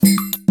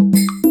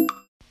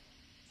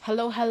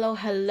Hello, hello,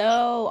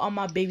 hello, all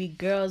my baby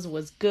girls.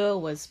 What's good?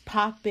 What's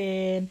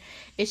poppin'?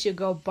 It's your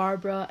girl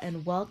Barbara,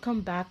 and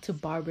welcome back to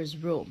Barbara's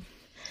Room.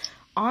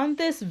 On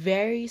this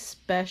very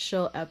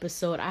special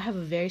episode, I have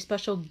a very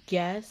special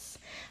guest,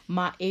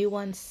 my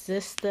A1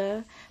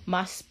 sister,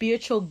 my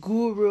spiritual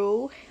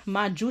guru,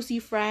 my juicy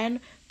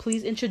friend.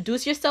 Please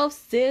introduce yourself,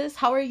 sis.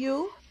 How are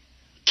you?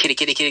 Kitty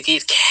cat,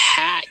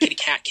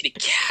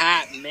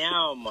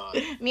 meow,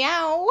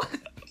 Meow.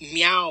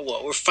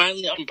 meow. We're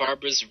finally on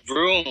Barbara's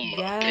Room,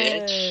 Yes.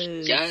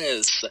 bitch.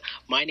 Yes.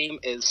 My name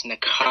is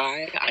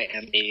Nakai. I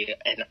am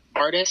an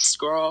artist,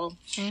 girl,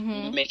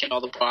 making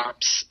all the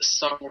props,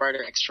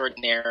 songwriter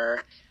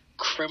extraordinaire,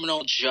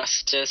 criminal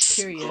justice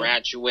Period.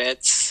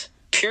 graduate.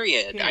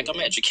 Period. I got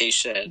my Period.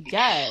 education.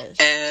 Yes.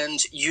 And,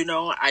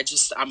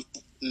 I'm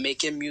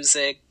making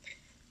music,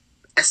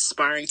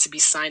 aspiring to be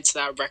signed to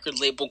that record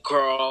label,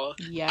 girl.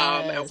 Yes.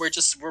 And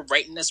we're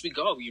writing as we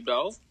go,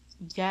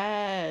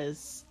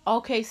 Yes.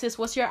 Okay, sis,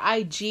 what's your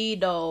IG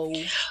though?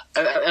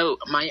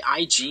 My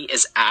IG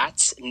is at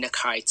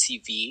Nakai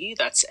TV.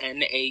 That's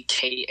Nakai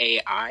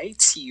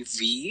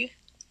TV.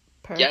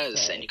 Perfect.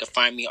 Yes, and you can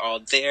find me all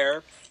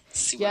there.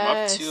 See what I'm up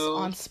Yes, to.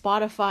 on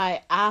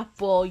Spotify,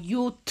 Apple,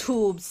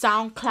 YouTube,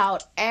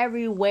 SoundCloud,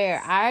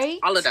 everywhere, alright?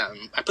 All of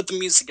them. I put the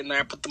music in there.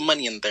 I put the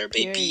money in there,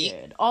 baby.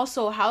 Period.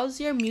 Also, how's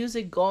your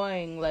music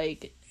going?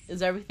 Like,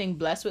 is everything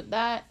blessed with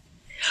that?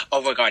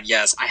 Oh my god,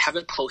 yes. I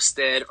haven't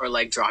posted or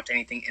dropped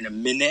anything in a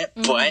minute,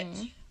 but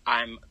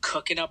I'm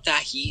cooking up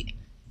that heat,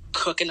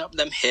 cooking up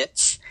them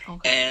hits,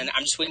 and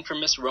I'm just waiting for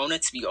Miss Rona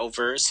to be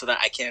over so that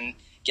I can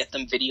get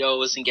them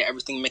videos and get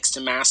everything mixed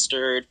and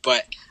mastered.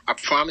 But I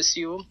promise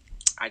you,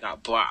 I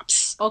got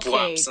bops.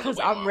 Okay, because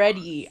I'm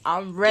ready.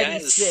 I'm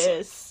ready, Yes.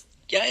 sis.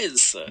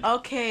 Yes.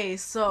 Okay,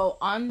 so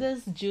on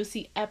this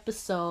juicy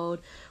episode,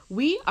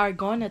 we are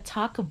going to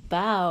talk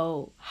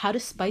about how to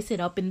spice it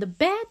up in the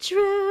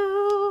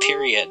bedroom.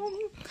 Period.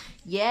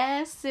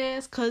 Yes,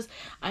 sis, because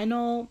I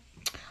know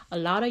a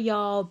lot of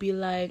y'all be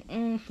like,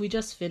 we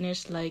just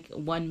finished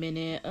 1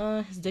 minute.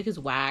 His dick is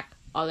whack.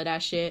 All of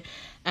that shit.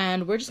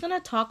 And we're just going to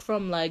talk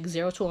from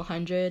 0 to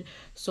 100.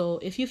 So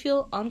if you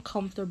feel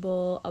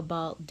uncomfortable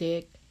about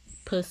dick,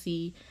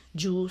 pussy,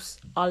 juice,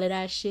 all of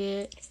that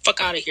shit,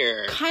 Fuck out of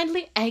here.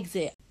 kindly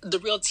exit. The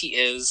real tea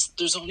is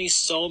there's only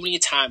so many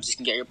times you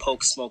can get your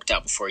poke smoked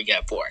out before you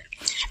get bored.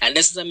 And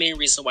this is the main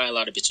reason why a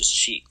lot of bitches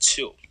cheat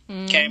too.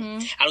 Okay?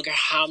 I don't care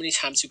how many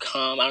times you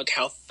come. I don't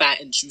care how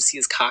fat and juicy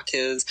his cock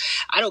is.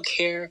 I don't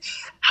care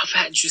how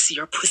fat and juicy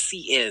your pussy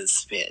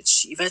is,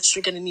 bitch.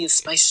 Eventually you're gonna need to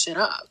spice shit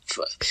up.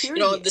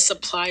 Period. This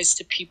applies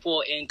to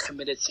people in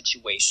committed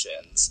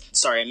situations.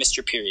 Sorry, I missed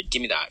your period.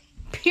 Give me that.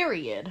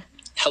 Period.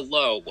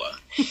 Hello.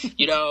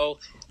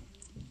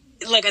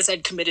 Like I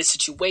said, committed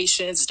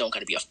situations don't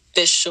gotta be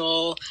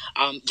official.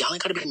 Y'all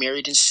ain't gotta be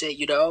married and shit,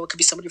 It could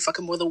be somebody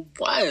fucking more than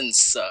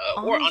once. Or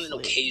on an Honestly.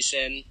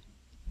 occasion.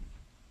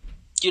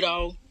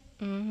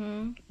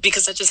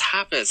 Because that just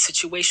happens.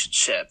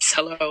 Situationships.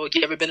 Hello,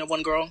 you ever been in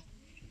one, girl?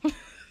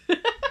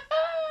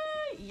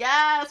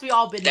 Yes, we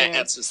all been That there.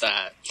 answers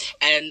that.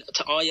 And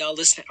to all y'all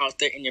listening out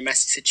there in your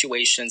messy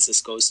situations,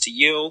 this goes to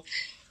you.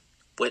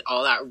 With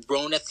all that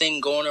Rona thing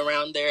going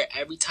around there,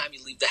 every time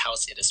you leave the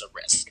house, it is a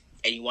risk.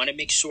 And you want to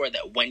make sure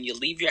that when you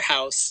leave your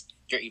house,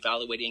 you're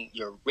evaluating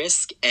your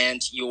risk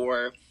and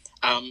your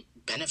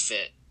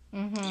benefit. You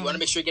want to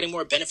make sure you're getting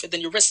more benefit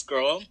than your risk,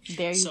 girl.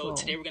 There you So go.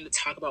 today we're going to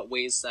talk about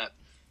ways that,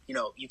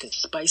 you can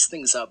spice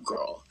things up,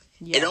 girl.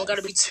 Yes. It don't got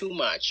to be too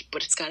much,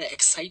 but it's got to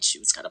excite you.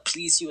 It's got to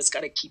please you. It's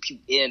got to keep you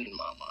in,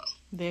 mama.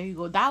 There you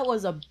go. That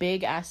was a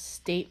big ass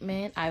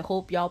statement. I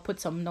hope y'all put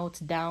some notes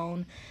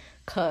down,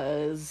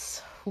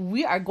 cause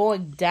we are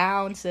going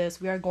down, sis.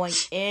 We are going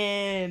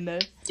in.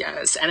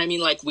 Yes, and I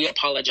mean, we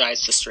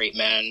apologize to straight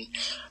men,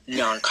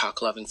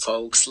 non-cock loving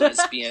folks,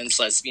 lesbians,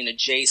 lesbian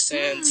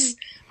adjacents.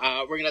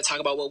 We're gonna talk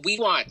about what we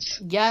want,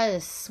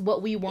 Yes,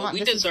 what we want. what we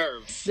This is-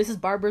 deserve. This is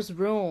Barbara's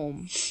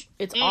Room.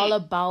 It's all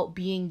about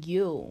being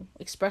you.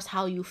 Express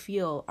how you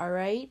feel, all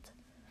right?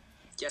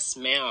 Yes,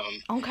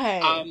 ma'am.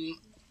 Okay.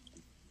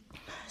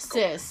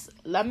 Sis,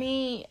 let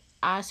me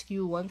ask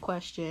you one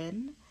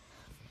question.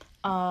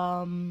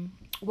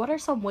 What are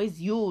some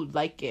ways you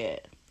like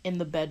it in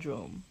the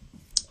bedroom?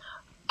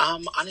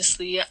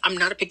 Honestly, I'm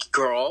not a picky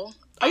girl.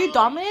 Are you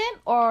dominant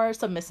or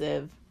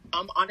submissive?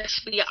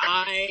 Honestly,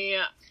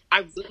 I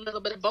do a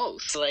little bit of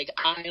both. I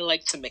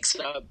like to mix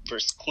it up.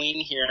 Versus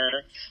queen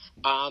here.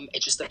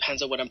 It just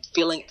depends on what I'm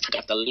feeling. If I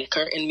got the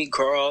liquor in me,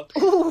 girl.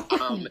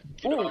 I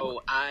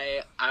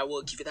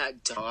will give you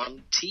that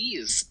dom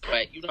tease.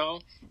 But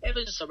if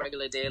it's just a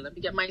regular day, let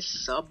me get my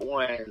sub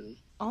on.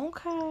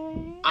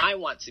 Okay. I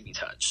want to be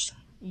touched.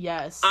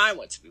 Yes. I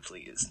want to be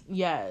pleased.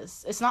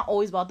 Yes. It's not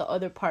always about the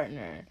other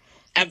partner.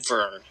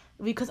 Ever.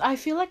 Because I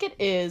feel like it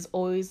is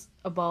always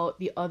about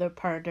the other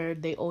partner.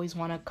 They always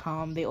want to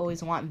come. They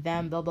always want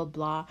them, blah, blah,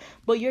 blah.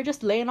 But you're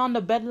just laying on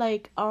the bed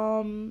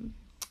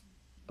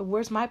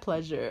where's my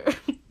pleasure?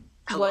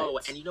 Hello,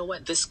 What? and you know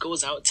what? This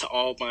goes out to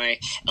all my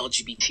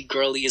LGBT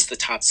girlies, the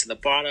tops and the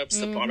bottoms.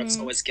 The bottoms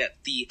always get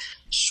the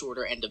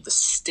shorter end of the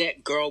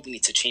stick. Girl, we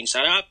need to change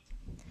that up.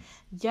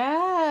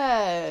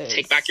 Yes.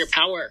 Take back your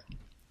power.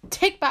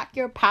 Take back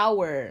your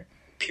power.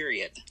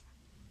 Period.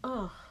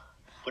 Ugh.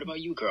 What about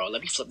you, girl?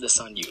 Let me flip this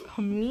on you.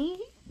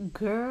 Me?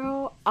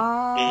 Girl,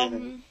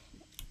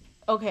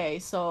 okay,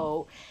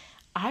 so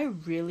I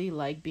really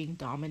like being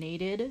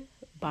dominated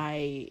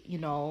by,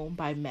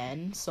 by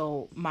men.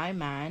 So my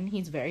man,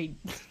 he's very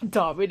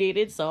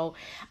dominated. So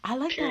I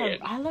like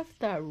Period. I like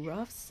that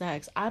rough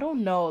sex. I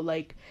don't know,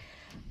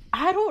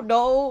 I don't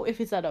know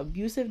if it's that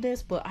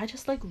abusiveness, but I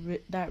just like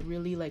that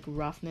really like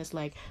roughness,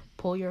 like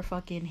pull your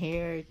fucking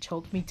hair,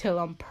 choke me till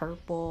I'm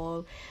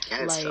purple,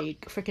 Yes.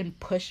 like freaking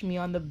push me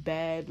on the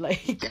bed,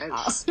 like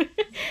Yes.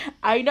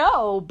 I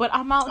know, but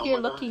I'm out Oh here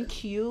my looking God.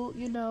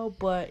 cute,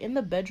 but in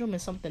the bedroom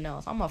is something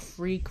else. I'm a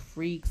freak,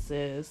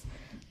 sis.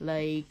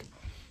 Like,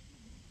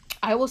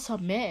 I will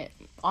submit.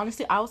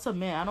 Honestly, I will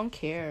submit. I don't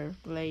care.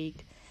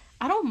 Like,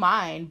 I don't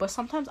mind, but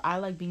sometimes I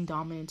like being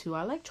dominant too.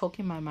 I like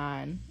choking my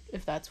man,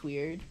 if that's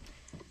weird.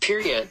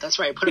 Period. That's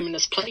right. Put him in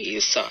his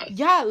place.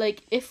 Yeah,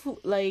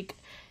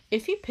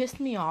 if he pissed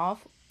me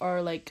off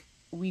or like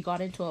we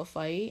got into a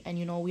fight and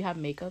we have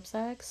makeup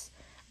sex,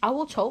 I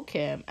will choke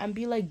him and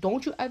be like,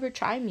 "Don't you ever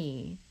try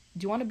me?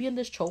 Do you want to be in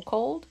this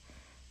chokehold?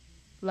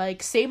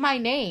 Like, say my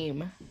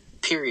name."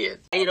 Period.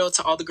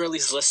 To all the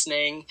girlies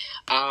listening,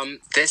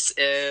 this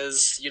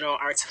is,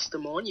 our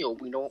testimonial.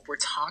 We know what we're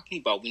talking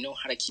about. We know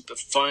how to keep it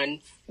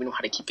fun. We know how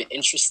to keep it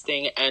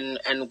interesting. And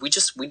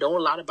we know a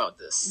lot about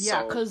this.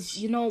 Yeah,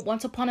 because,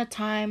 once upon a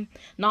time,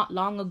 not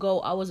long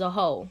ago, I was a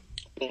hoe.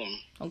 Boom.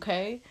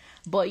 Okay?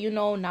 But,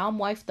 now I'm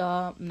wifed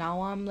up.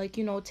 Now I'm,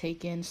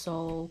 taken.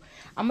 So,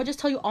 I'm going to just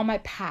tell you all my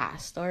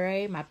past, all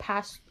right? My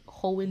past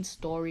hoeing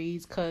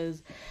stories,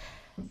 because...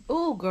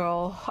 Oh,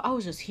 girl, I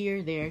was just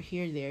here, there.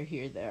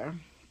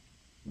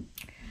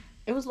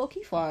 It was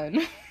low-key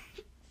fun.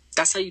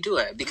 That's how you do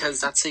it,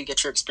 because that's how you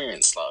get your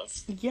experience, love.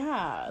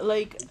 Yeah,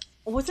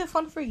 was it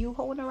fun for you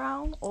hoeing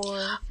around,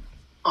 or...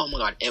 Oh my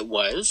God, it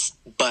was,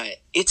 but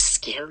it's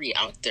scary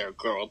out there,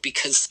 girl,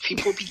 because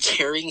people be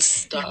carrying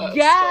stuff.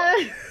 Yeah!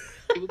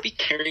 People be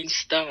carrying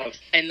stuff,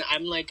 and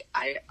I'm like,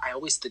 I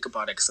always think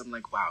about it, because I'm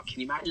like, wow, can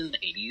you imagine the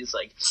 80s,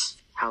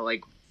 how,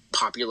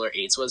 popular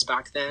AIDS was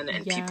back then,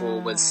 and people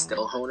would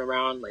still hone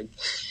around,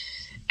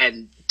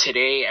 and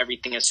today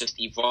everything has just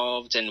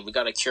evolved, and we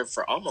got a cure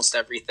for almost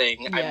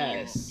everything.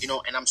 Yes. I mean,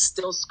 and I'm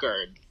still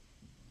scared.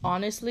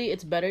 Honestly,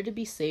 it's better to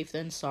be safe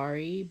than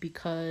sorry,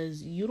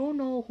 because you don't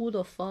know who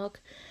the fuck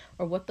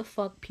or what the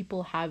fuck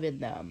people have in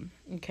them,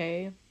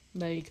 okay?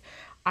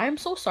 I'm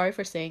so sorry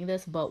for saying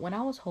this, but when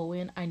I was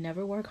hoeing, I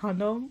never wore a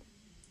condom.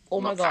 Oh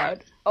my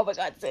God,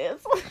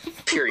 sis.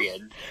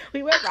 Period.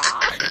 We were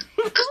wrong.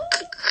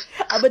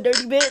 I'm a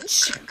dirty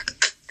bitch.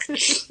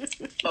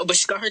 Oh, but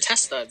she got her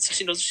test done, so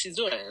she knows what she's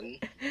doing.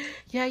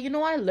 Yeah,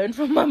 I learned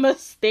from my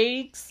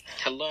mistakes.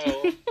 Hello.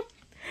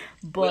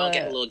 But we all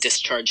get a little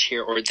discharge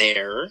here or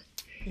there.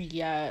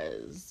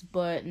 Yes,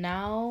 but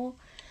now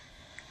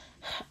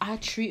I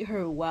treat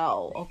her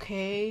well,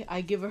 okay?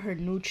 I give her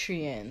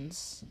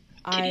nutrients.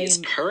 Kitty is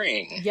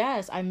purring.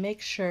 Yes, I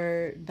make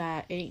sure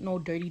that ain't no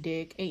dirty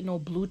dick, ain't no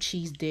blue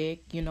cheese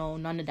dick,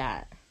 none of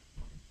that.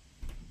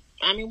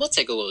 I mean, we'll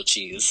take a little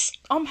cheese.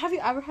 Have you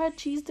ever had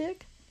cheese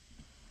dick?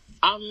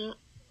 I'm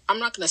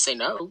not gonna say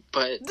no,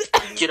 but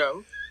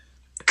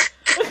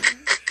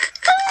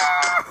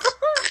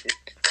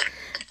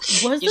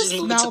Was the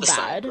smell bad?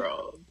 Side,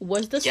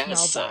 was the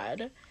smell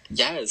bad?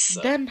 Yes.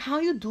 Then how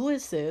you do it,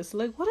 sis?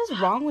 What is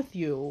wrong with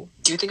you?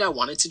 Do you think I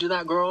wanted to do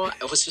that, girl?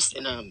 I was just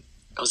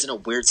I was in a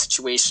weird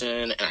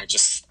situation, and I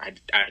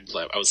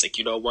was like,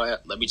 you know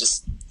what? Let me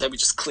just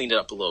clean it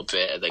up a little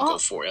bit and then go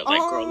for it.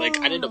 Girl, I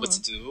didn't know what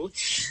to do.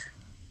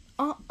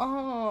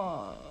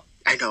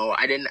 I know.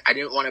 I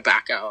didn't want to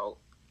back out.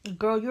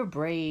 Girl, you're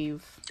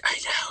brave. I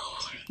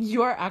know.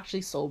 You are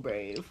actually so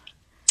brave.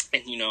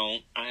 And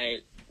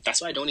that's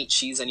why I don't eat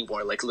cheese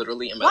anymore.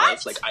 Literally in my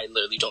life, I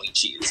literally don't eat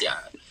cheese. Yeah.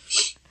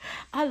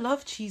 I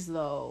love cheese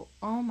though.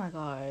 Oh my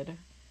God.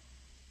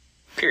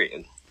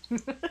 Period.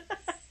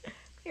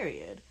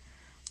 Period.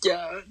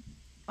 Yeah.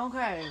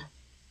 Okay.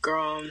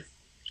 Girl,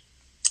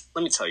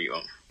 let me tell you.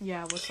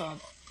 Yeah, what's up?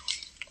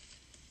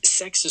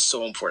 Sex is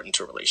so important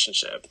to a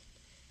relationship.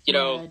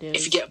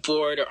 If you get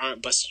bored or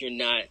aren't busting your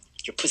nut,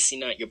 your pussy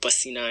nut, your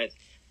busty nut,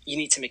 you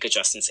need to make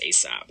adjustments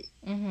ASAP.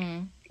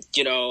 Mm-hmm.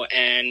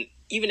 And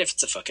even if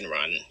it's a fucking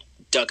run,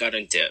 dug out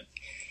and dip,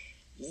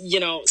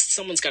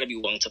 someone's got to be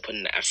willing to put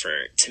in the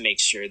effort to make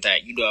sure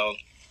that,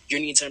 your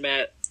needs are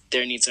met,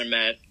 their needs are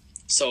met.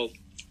 So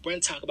we're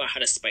going to talk about how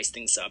to spice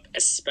things up,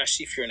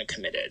 especially if you're in a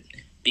committed.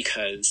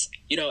 Because,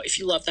 if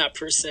you love that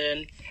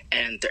person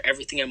and they're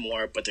everything and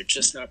more, but they're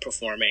just not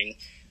performing,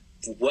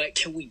 what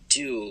can we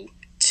do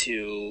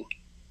to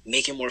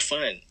make it more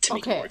fun, to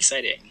make it more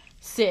exciting?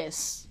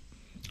 Sis,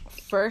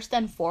 first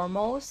and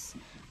foremost,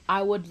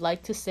 I would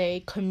like to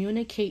say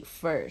communicate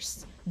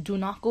first. Do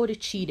not go to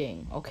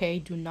cheating, okay?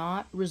 Do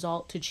not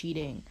resort to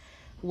cheating.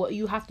 what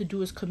you have to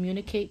do is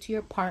communicate to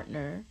your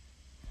partner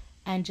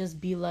and just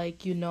be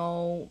like, you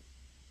know,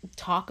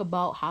 talk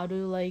about how to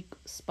like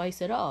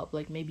spice it up,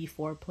 like maybe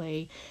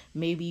foreplay,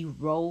 maybe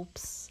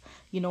ropes,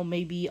 you know,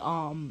 maybe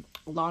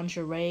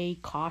lingerie,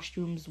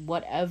 costumes,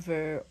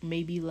 whatever,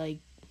 maybe like,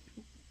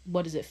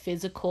 what is it,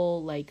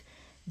 physical like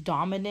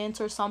dominance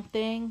or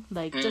something,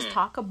 like just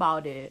talk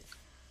about it.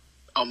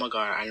 Oh my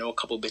god, I know a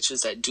couple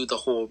bitches that do the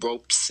whole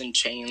ropes and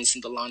chains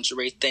and the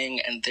lingerie thing,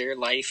 and their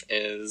life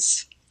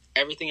is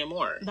everything and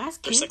more. That's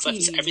kinky. Their sex life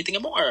is everything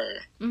and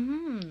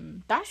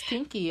more. That's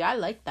kinky. I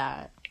like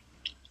that.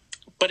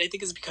 But I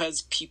think it's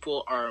because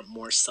people are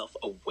more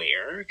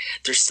self-aware.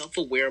 They're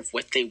self-aware of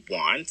what they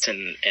want,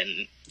 and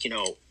you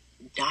know,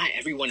 not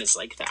everyone is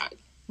like that.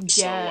 Yes.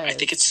 So I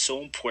think it's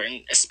so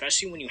important,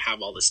 especially when you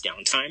have all this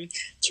downtime,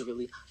 to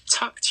really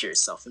talk to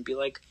yourself and be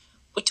like,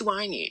 what do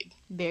I need?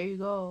 There you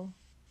go.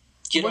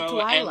 You what know, do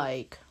I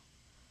like?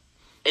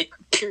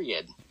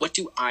 Period. What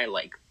do I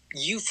like?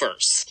 You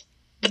first.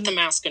 Put the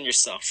mask on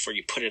yourself before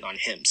you put it on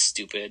him,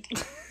 stupid.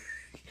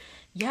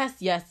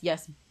 Yes,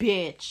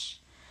 bitch.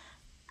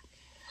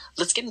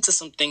 Let's get into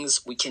some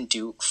things we can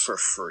do for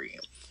free.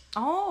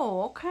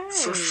 Oh, okay.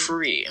 For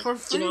free. For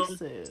free, you know,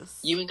 sis.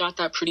 You ain't got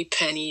that pretty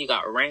penny. You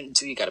got rent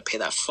due. You got to pay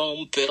that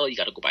phone bill. You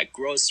got to go buy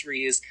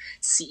groceries.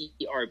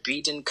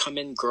 CERB didn't come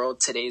in. Girl,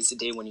 today's the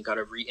day when you got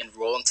to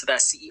re-enroll into that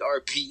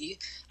CERB.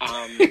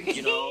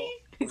 You know,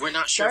 we're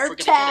not sure if we're going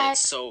to get it.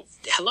 So,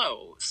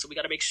 hello. So, we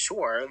got to make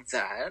sure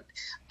that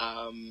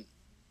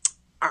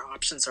our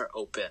options are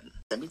open.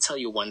 Let me tell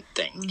you one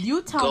thing.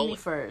 You tell me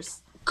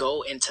first.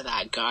 Go into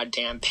that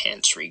goddamn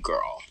pantry,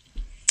 girl.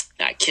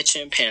 That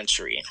kitchen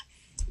pantry.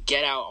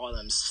 Get out all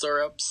them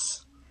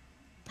syrups.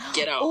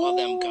 Get out all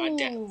them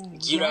goddamn,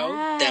 you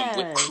know, them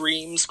whipped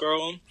creams,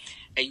 girl.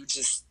 And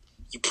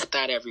you put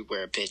that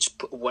everywhere, bitch.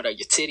 What are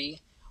your titty?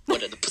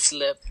 What are the pussy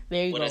lip?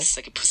 There you what go. Are the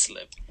second pussy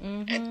lip?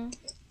 And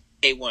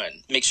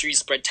A1. Make sure you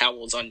spread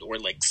towels on, or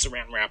like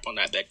saran wrap on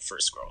that bed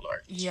first, girl.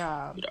 Or, you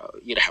know,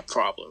 you'd have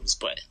problems.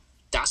 But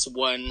that's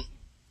one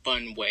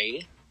fun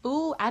way.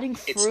 Ooh, adding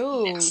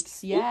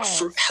fruits.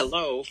 Yes.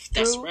 Hello.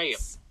 That's right.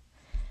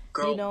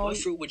 Girl, you know, what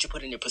fruit would you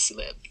put in your pussy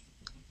lip?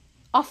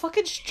 A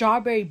fucking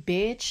strawberry,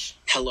 bitch.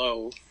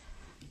 Hello.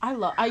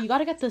 You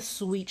gotta get the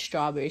sweet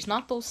strawberries,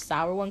 not those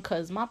sour ones,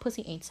 cause my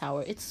pussy ain't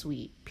sour. It's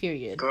sweet.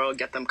 Period. Girl,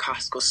 get them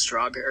Costco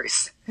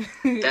strawberries.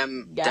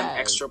 them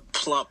extra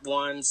plump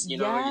ones. You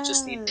know, you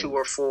just need 2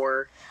 or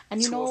 4. And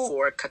you know, 2 or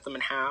 4, cut them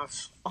in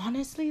half.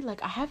 Honestly,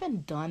 like I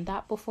haven't done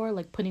that before,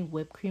 like putting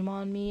whipped cream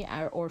on me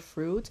or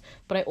fruit,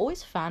 but I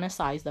always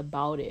fantasized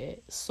about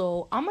it.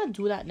 So I'm gonna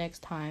do that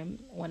next time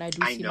when I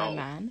do see my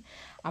man.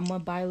 I'm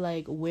gonna buy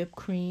like whipped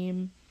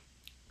cream,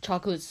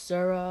 chocolate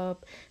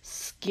syrup,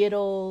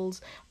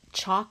 Skittles,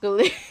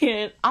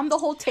 chocolate. I'm the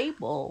whole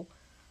table.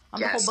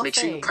 Yes, make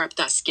sure you prep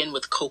that skin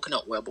with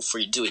coconut oil before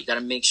you do it. You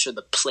gotta make sure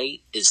the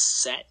plate is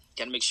set. You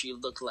gotta make sure you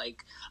look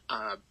like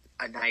a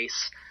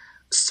nice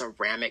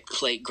ceramic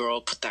plate,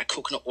 girl. Put that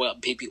coconut oil,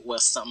 baby oil,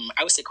 something.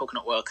 I would say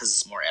coconut oil because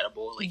it's more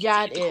edible. Like,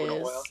 yeah, it is.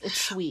 Oil.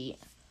 It's sweet.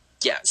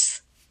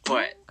 Yes,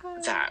 but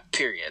that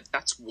period.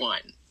 That's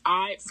one.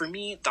 For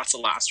me, that's a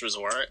last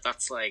resort.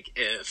 That's like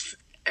if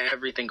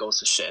everything goes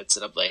to shit,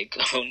 and I'm like,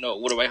 oh no,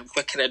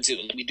 what can I do?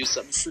 Let me do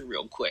something free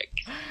real quick.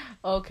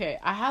 Okay,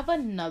 I have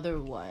another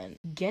one.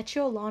 Get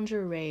your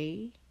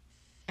lingerie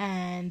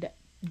and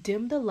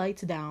dim the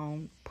lights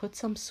down, put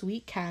some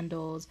sweet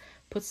candles,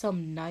 put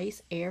some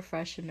nice air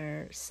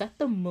freshener, set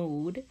the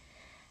mood,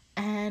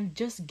 and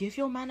just give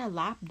your man a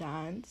lap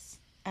dance,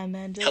 and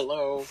then just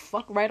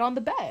fuck right on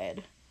the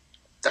bed.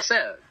 That's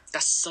it.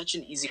 That's such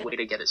an easy way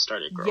to get it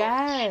started, girl.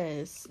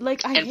 Yes.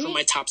 Like, and for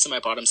my tops and my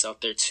bottoms out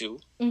there,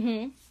 too.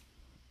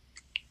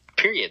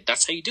 Period.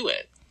 That's how you do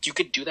it. You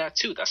could do that,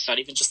 too. That's not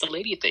even just a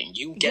lady thing.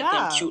 You get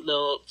them cute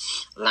little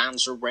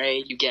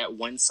lingerie. You get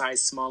one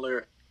size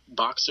smaller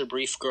boxer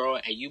brief, girl,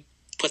 and you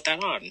put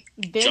that on.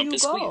 There you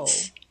go.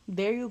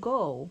 There you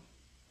go.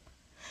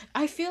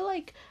 I feel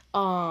like,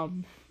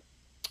 to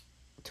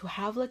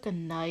have, like, a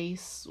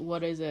nice,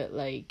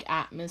 like,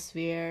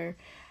 atmosphere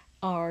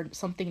or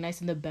something nice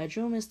in the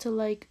bedroom is to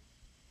like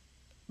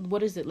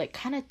like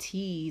kind of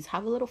tease,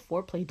 have a little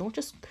foreplay. Don't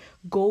just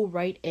go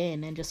right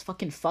in and just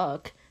fucking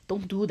fuck.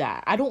 Don't do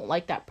that. I don't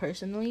like that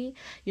personally.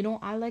 You know,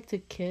 I like to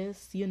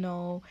kiss, you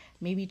know,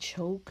 maybe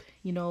choke,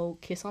 you know,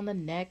 kiss on the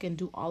neck and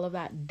do all of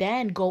that,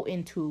 then go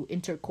into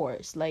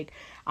intercourse. Like,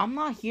 I'm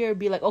not here to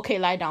be like, okay,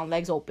 lie down,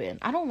 legs open.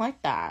 I don't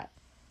like that.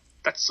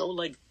 That's so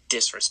like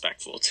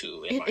disrespectful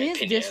too, in my opinion.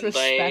 It is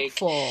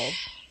disrespectful. Like,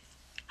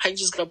 how you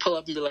just gonna pull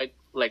up and be like,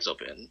 legs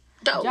open?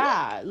 No.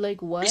 Yeah,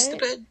 like what?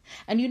 Stupid.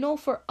 And you know,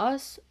 for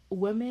us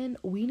women,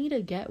 we need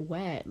to get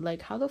wet.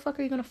 Like, how the fuck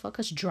are you gonna fuck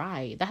us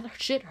dry? That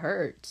shit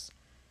hurts.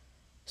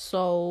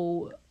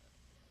 So,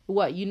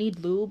 what, you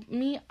need lube?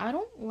 Me, I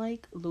don't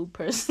like lube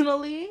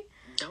personally.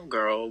 No,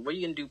 girl. What are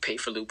you gonna do? Pay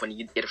for lube when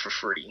you get it for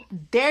free?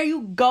 There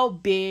you go,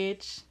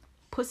 bitch.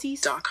 Pussy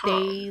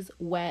stays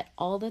wet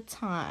all the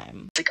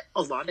time. Like,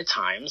 a lot of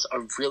times, a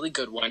really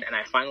good one, and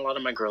I find a lot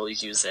of my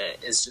girlies use it,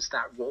 is just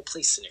that role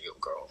play scenario,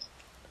 girl.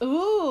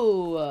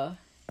 Ooh.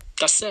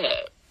 That's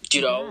it.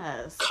 You know,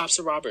 Yes. cops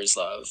and robbers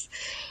love.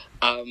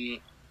 Oh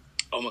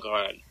my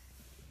god.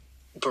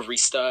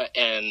 Barista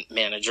and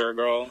manager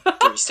girl.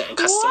 Barista and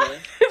customer.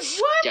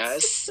 What?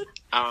 Yes.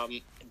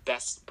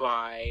 Best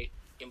Buy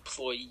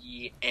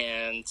employee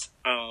and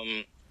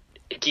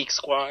Geek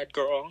Squad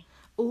girl.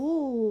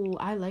 Ooh,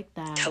 I like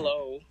that.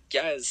 Hello.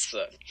 Yes.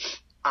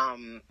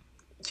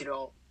 You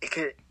know, it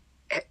could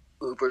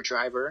Uber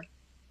driver.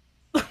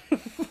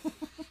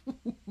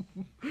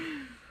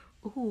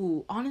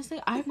 Ooh, honestly,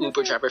 I've Uber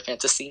never... driver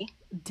fantasy.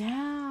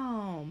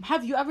 Damn.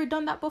 Have you ever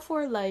done that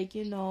before? Like,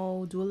 you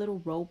know, do a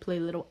little role play,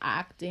 little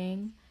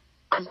acting?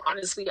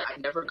 Honestly,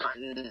 I've never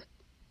gotten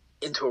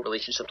into a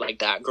relationship like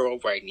that, girl,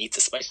 where I need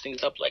to spice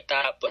things up like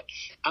that. But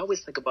I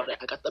always think about it.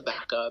 I got the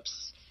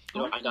backups.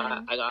 You know,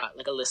 Okay. I got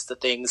like a list of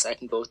things I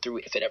can go through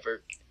if it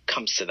ever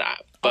comes to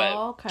that. But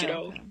okay, you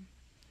know, okay.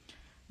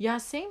 Yeah,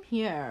 same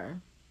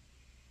here.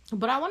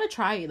 But I want to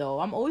try it though.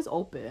 I'm always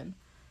open.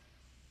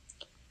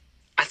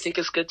 I think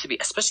it's good to be,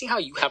 especially how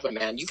you have a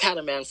man. You've had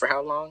a man for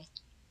how long?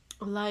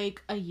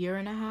 Like a year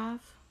and a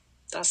half.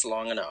 That's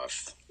long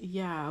enough.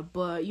 Yeah,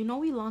 but you know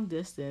we long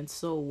distance,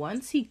 so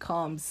once he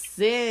comes,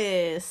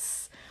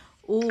 sis,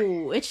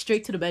 ooh, it's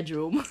straight to the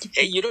bedroom.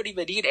 Hey, you don't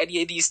even need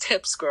any of these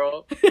tips,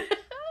 girl.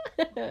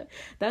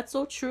 That's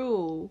so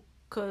true.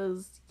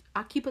 Cause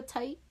I keep it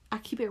tight, I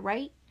keep it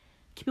right,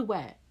 keep it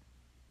wet.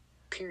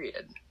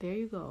 Period. There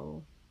you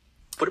go.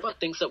 What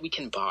about things that we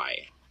can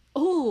buy?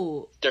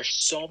 Ooh, There's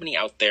so many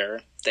out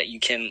there that you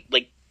can,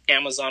 like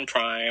Amazon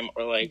Prime,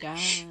 or like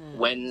yes.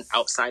 when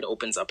outside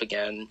opens up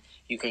again,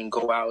 you can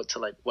go out to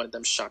like one of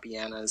them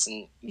Shopianas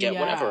and get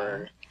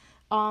whatever.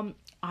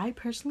 I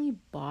personally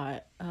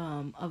bought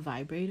a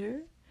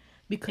vibrator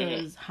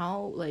because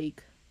how,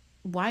 like,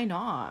 why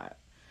not?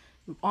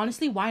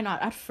 Honestly, why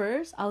not? At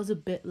first, I was a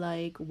bit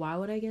like, why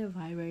would I get a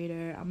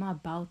vibrator? I'm not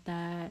about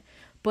that.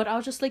 But I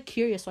was just like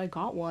curious, so I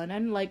got one,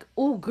 and like,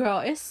 oh girl,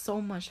 it's so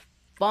much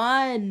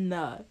fun.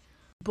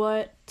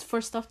 But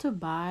for stuff to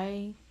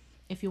buy,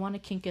 if you want to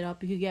kink it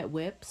up, you could get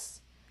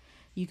whips.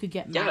 You could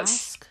get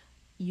mask.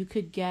 You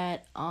could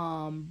get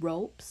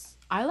ropes.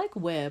 I like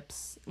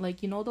whips.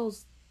 Like, you know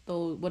those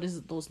what is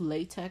it, those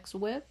latex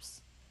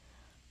whips?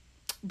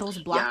 Those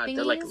black thingies?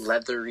 They're like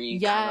leathery.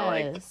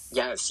 Yes.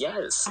 Kinda like,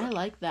 yes. I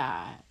like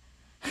that.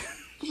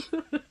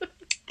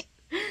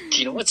 Do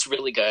you know what's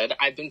really good?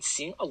 I've been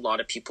seeing a lot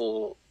of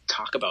people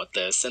talk about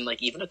this, and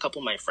like even a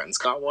couple of my friends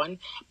got one.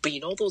 But you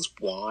know those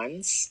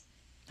wands?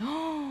 You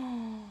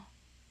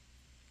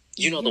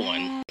know the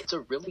one. It's a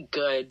really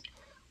good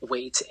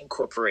way to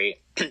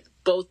incorporate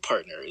both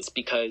partners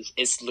because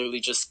it's literally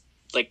just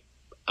like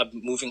a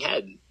moving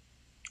head.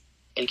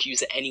 And you can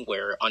use it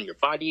anywhere on your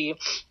body,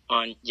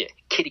 on your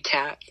kitty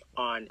cat,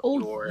 on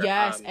your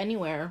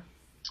anywhere.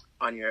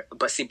 On your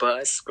bussy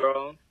bus,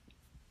 girl.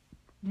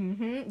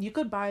 You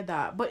could buy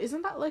that, but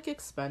isn't that like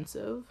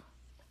expensive?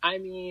 I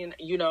mean,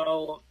 you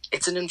know,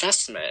 it's an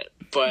investment,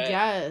 but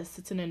yes,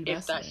 it's an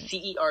investment. If that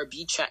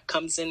CERB check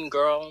comes in,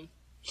 girl,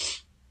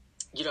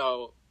 you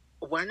know,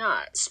 why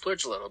not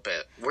splurge a little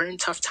bit? We're in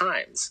tough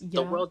times.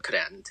 The world could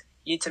end.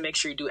 You need to make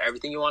sure you do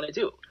everything you want to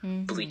do.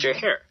 Bleach your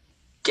hair.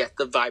 Get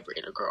the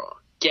vibrator, girl.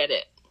 Get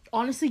it.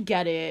 Honestly,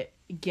 get it.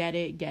 Get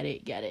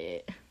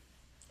it.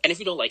 And if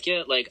you don't like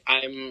it, like,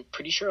 I'm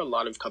pretty sure a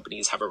lot of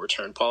companies have a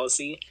return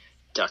policy.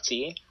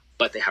 Dirty.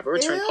 But they have a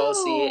return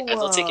policy, and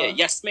they'll take it.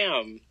 Yes,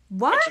 ma'am.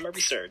 What? I've done my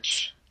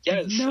research.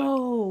 Yes.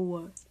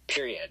 No.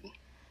 Period.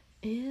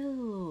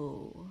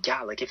 Ew.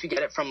 Yeah, like, if you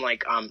get it from,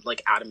 like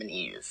Adam and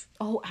Eve.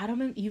 Oh,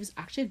 Adam and Eve's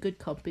actually a good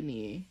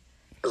company.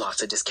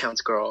 Lots of discounts,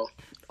 girl.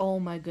 Oh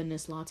my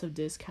goodness, lots of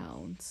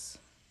discounts.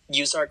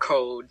 Use our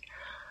code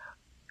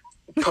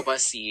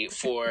PUBUSSY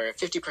for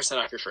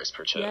 50% off your first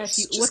purchase.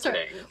 Yes,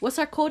 what's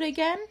our code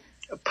again?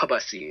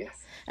 PUBUSSY.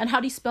 And how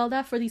do you spell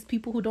that for these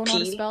people who don't know how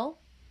to spell?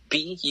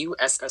 BUSSY.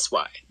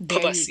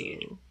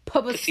 PUBUSSY.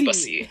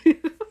 PUBUSSY.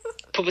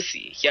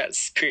 PUBUSSY.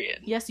 Yes, period.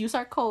 Yes, use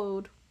our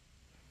code.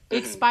 It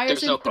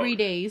expires in 3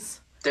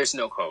 days. There's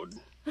no code.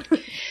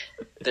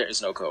 There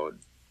is no code.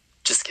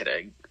 Just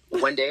kidding.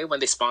 One day when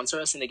they sponsor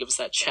us and they give us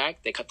that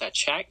check, they cut that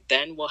check,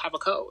 then we'll have a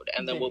code.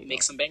 And then we'll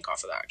make some bank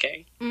off of that,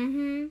 okay?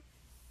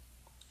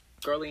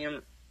 Girlie,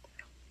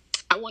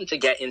 I wanted to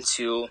get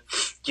into,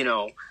 you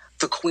know,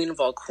 the queen of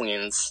all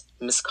queens,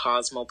 Miss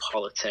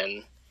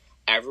Cosmopolitan.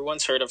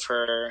 Everyone's heard of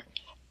her.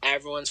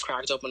 Everyone's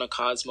cracked open a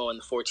Cosmo in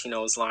the 14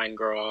 O's line,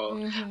 girl.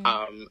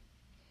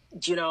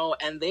 You know,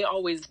 and they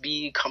always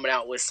be coming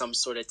out with some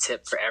sort of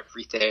tip for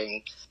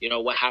everything. You know,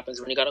 what happens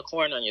when you got a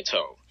corn on your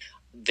toe?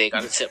 They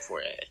got a tip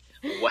for it.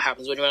 What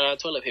happens when you run out of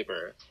toilet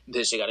paper?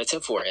 Bitch, they got a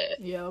tip for it.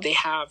 Yep. They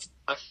have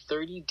a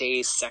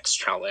 30-day sex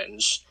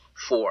challenge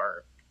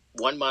for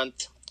 1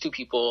 month, 2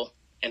 people,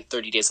 and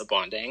 30 days of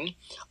bonding.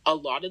 A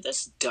lot of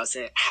this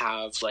doesn't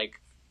have, like,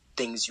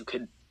 things you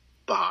could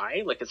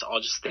buy. Like, it's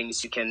all just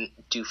things you can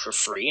do for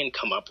free and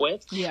come up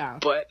with. Yeah.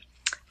 But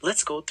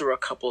let's go through a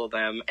couple of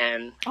them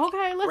and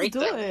okay, let's rate do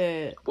them.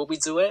 it. Will we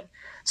do it?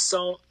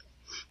 So,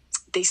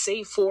 they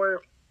say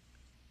for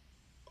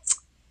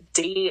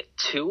day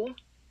 2,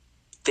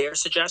 their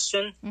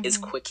suggestion is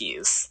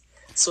quickies.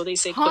 So they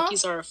say Huh?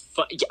 quickies are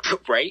fun. Yeah,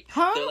 right?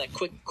 Huh? They're like,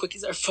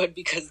 quickies are fun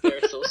because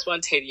they're so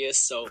spontaneous.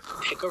 So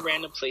pick a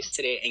random place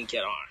today and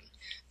get on.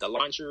 The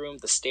laundry room,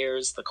 the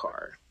stairs, the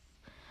car.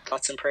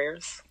 Thoughts and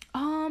prayers?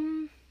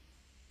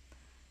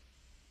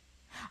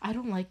 I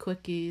don't like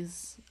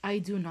quickies. I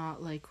do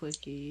not like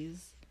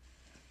quickies.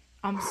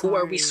 I'm Who sorry.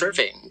 are we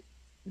serving?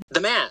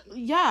 The man.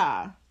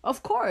 Yeah,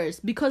 of course.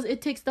 Because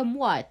it takes them,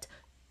 what?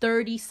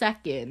 30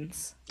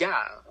 seconds.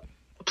 Yeah.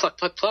 Pluck,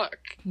 pluck, pluck.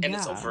 And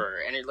it's Yeah. over.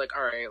 And you're like,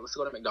 all right, let's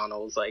go to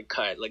McDonald's. Like,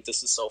 cut. Like,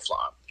 this is so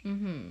flop.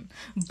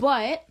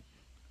 But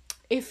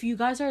if you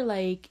guys are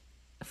like,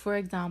 for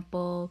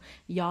example,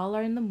 y'all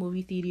are in the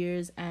movie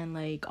theaters and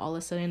like all of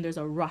a sudden there's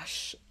a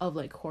rush of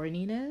like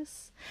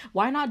horniness,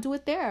 why not do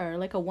it there?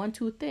 Like a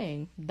 1-2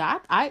 thing.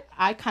 That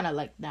I kind of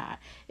like that.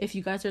 If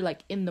you guys are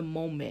like in the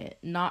moment,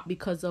 not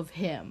because of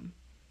him.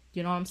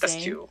 You know what I'm saying?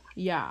 That's cute.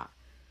 Yeah.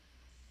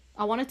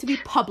 I want it to be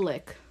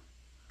public.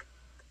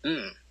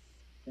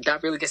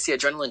 That really gets the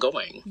adrenaline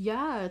going.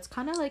 Yeah, it's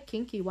kind of like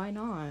kinky. Why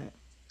not?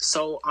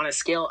 So, on a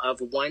scale of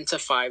 1 to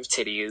 5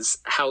 titties,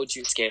 how would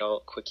you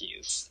scale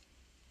quickies?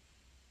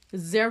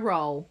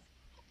 0.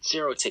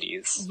 0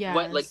 titties. Yes.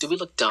 What? Like, do we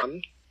look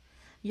dumb?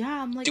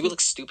 Yeah, I'm like, Do we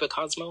look stupid,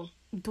 Cosmo?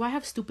 do I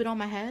have stupid on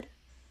my head?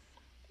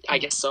 I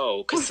guess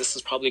so, because this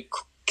is probably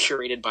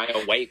curated by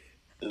a white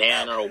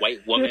man or a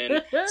white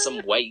woman, some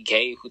white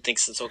gay who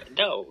thinks it's okay.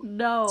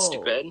 No.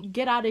 Stupid.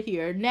 Get out of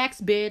here.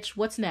 Next, bitch.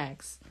 What's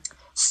next?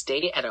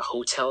 Stay at a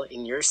hotel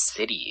in your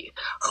city.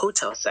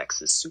 Hotel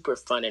sex is super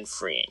fun and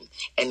freeing.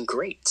 And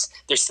great.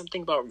 There's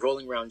something about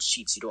rolling around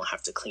sheets you don't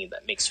have to clean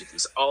that makes you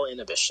lose all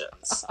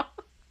inhibitions.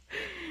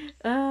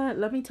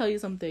 Let me tell you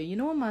something. You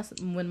know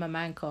when my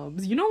man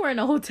comes, you know we're in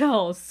a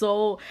hotel,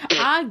 so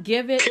I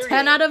give it Period.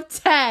 10 out of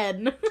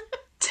 10.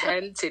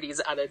 10 titties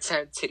out of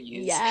 10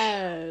 titties.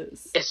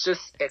 Yes. It's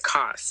just, it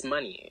costs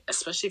money,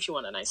 especially if you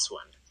want a nice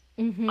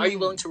one. Are you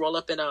willing to roll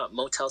up in a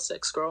Motel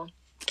 6, girl?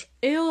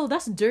 Ew,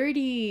 that's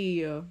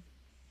dirty.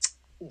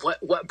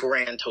 What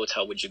brand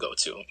hotel would you go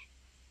to?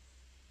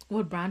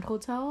 What brand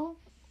hotel?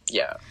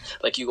 Yeah.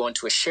 Like, you go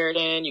into a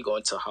Sheraton, you go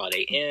into a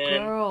Holiday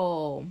Inn.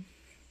 Girl,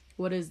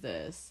 what is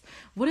this?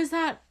 What is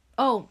that?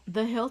 Oh,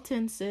 the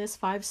Hilton, sis.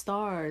 5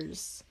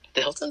 stars.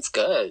 The Hilton's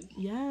good.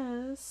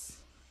 Yes.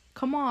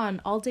 Come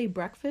on, all day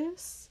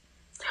breakfast?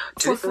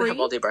 Do For they really have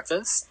free? all day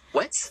breakfast?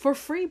 What? For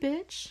free,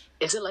 bitch.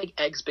 Is it like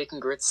eggs, bacon,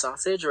 grits,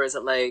 sausage, or is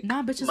it like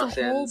Nah, bitch, it's muffins?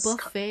 a whole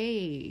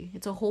buffet.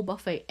 It's a whole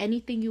buffet.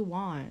 Anything you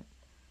want.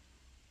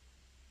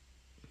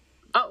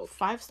 Oh,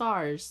 5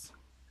 stars.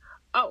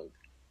 oh.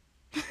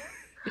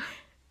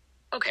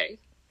 Okay.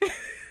 I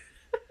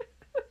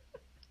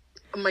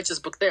might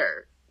just book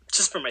there.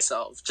 Just for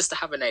myself. Just to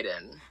have a night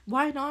in.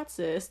 Why not,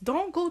 sis?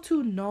 Don't go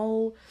to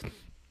no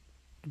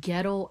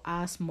ghetto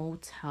ass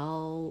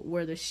motel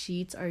where the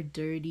sheets are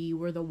dirty,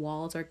 where the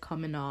walls are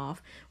coming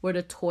off, where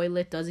the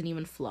toilet doesn't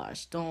even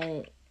flush.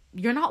 Don't.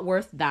 You're not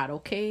worth that,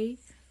 okay?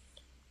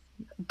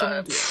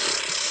 Don't do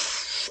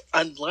it.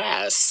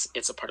 Unless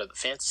it's a part of the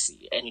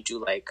fantasy and you do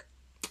like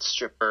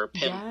stripper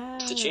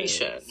pimp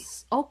situation.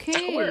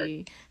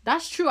 Okay.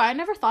 That's true. I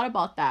never thought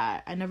about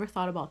that.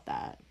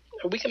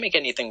 We can make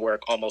anything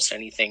work, almost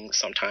anything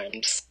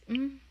sometimes.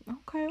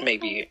 Okay.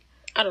 Maybe.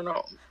 I don't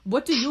know.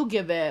 What do you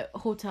give it,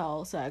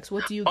 hotel sex?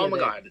 What do you give Oh it?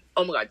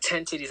 my god,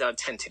 10 titties out of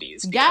 10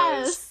 titties. Because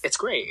Yes. it's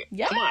great.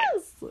 Yes. Come on.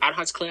 I don't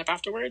have to clean up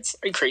afterwards.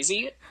 Are you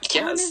crazy?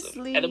 Yes.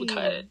 Honestly. And then we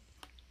cut.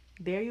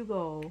 There you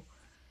go.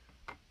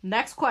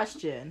 Next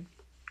question.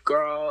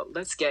 Girl,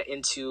 let's get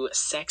into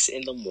sex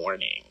in the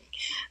morning.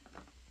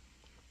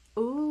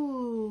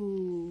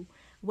 Ooh.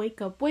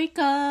 Wake up, wake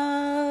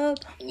up.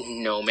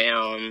 No,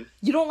 ma'am.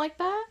 You don't like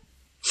that?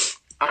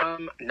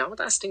 Not with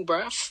that stink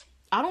breath.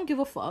 I don't give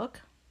a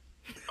fuck.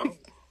 Oh.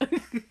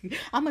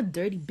 I'm a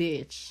dirty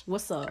bitch.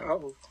 What's up?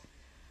 Oh.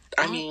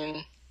 I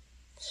mean,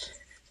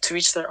 to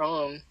each their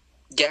own.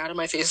 Get out of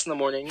my face in the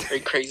morning. Are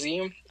you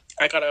crazy?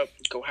 I gotta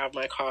go have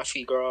my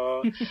coffee,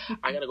 girl.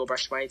 I gotta go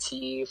brush my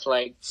teeth.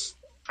 Like,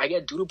 I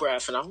get doodle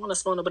breath, and I don't want to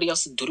smell nobody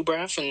else's doodle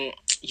breath. And,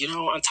 you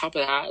know, on top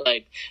of that,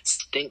 like,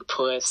 stink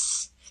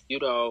puss. You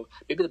know,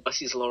 maybe the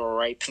pussy's a little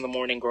ripe in the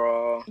morning,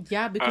 girl.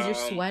 Yeah, because you're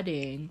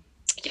sweating.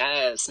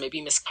 Yes,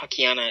 maybe Miss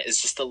Kakiana is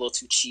just a little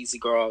too cheesy,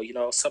 girl. You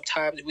know,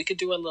 sometimes we could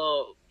do a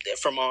little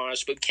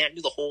fromage, but we can't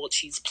do the whole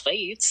cheese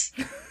plate.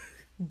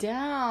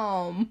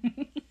 Damn.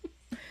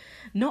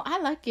 No, I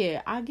like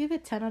it. I'll give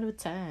it 10 out of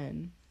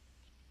 10.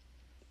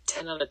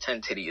 10 out of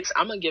 10 titties.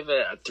 I'm gonna give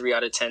it a 3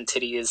 out of 10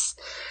 titties.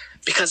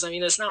 Because, I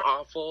mean, it's not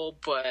awful,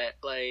 but,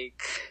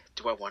 like,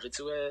 do I want to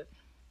do it?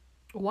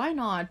 Why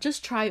not?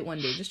 Just try it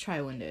one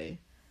day.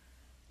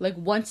 Like,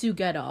 once you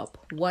get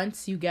up.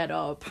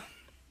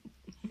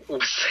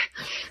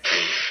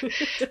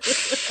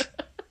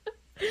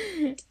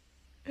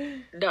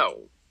 No.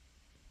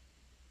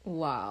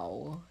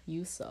 Wow.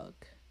 You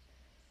suck.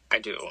 I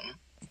do.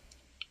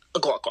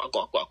 Guac, guac,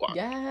 guac, guac, guac.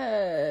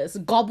 Yes.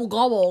 Gobble,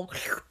 gobble.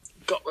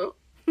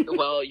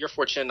 Well, you're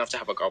fortunate enough to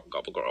have a gobble,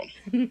 gobble girl.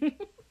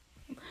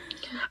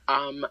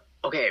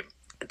 Okay.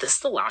 This is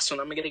the last one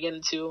I'm gonna get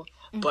into.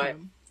 But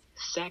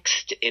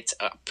Sexed it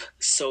up.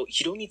 So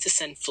you don't need to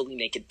send fully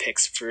naked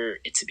pics for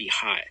it to be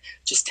hot.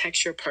 Just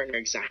text your partner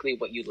exactly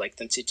what you'd like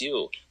them to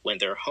do when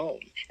they're home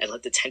and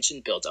let the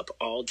tension build up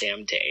all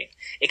damn day.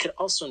 It could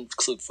also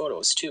include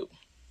photos too.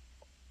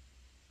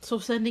 So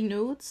sending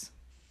nudes?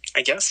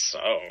 I guess so.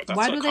 That's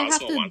Why what do they have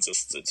Cosmo to- wants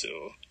us to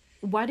do.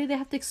 Why do they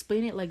have to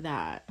explain it like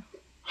that?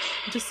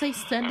 Just say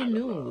sending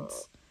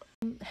nudes.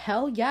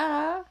 Hell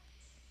yeah.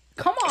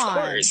 Come on.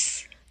 Of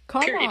course.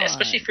 Come Period. on.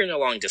 Especially if you're in a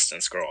long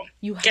distance, girl.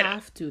 You Get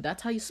have to.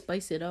 That's how you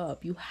spice it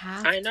up. You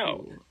have I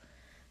know. to.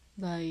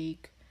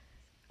 Like,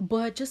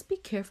 but just be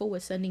careful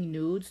with sending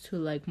nudes to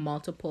like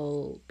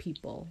multiple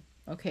people,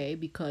 okay?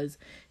 Because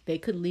they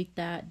could leak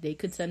that. They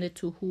could send it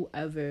to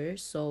whoever.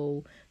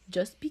 So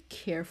just be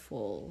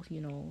careful,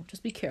 you know.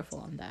 Just be careful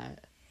on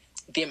that.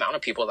 The amount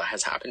of people that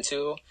has happened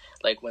to,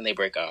 like when they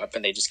break up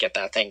and they just get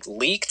that thing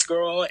leaked,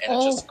 girl, and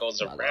it just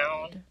goes my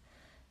around. God.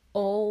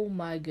 Oh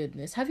my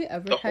goodness. Have you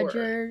ever The had horror.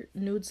 your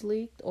nudes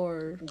leaked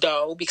or...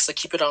 No, because I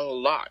keep it on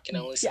lock and I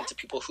only send Yeah. to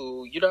people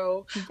who, you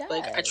know,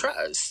 like I Yes.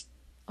 trust.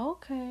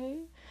 Okay.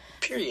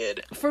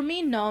 Period. For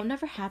me, no,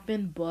 never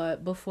happened,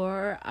 but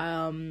before,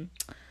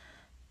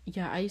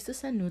 yeah, I used to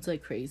send nudes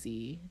like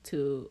crazy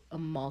to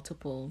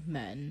multiple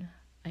men.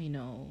 I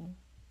know.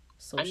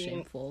 So I mean-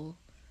 shameful.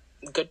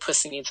 Good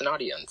pussy needs an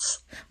audience.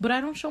 But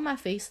I don't show my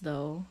face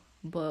though,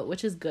 but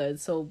which is good.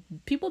 So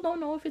people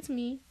don't know if it's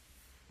me.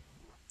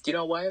 You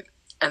know what?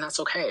 And that's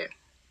okay.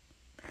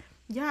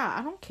 Yeah,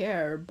 I don't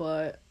care,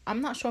 but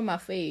I'm not showing my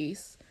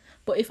face.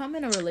 But if I'm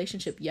in a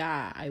relationship,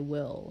 yeah, I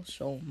will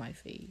show my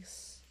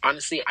face.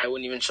 Honestly, I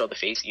wouldn't even show the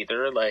face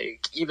either.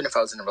 Like, even if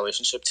I was in a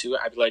relationship too,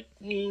 I'd be like,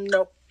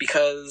 nope,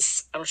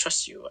 because I don't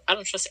trust you. I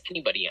don't trust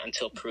anybody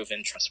until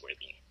proven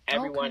trustworthy.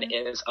 Everyone Okay.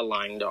 is a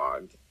lying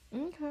dog.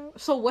 Okay.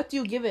 So what do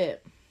you give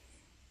it?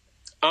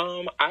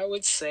 I'd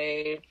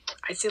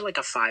say like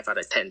a 5 out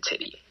of 10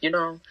 titty. You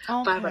know?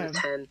 5 out of Okay.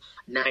 10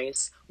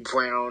 nice,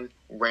 brown,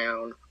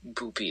 round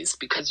boobies.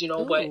 Because you know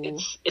what? Ooh.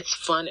 It's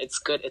fun, it's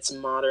good, it's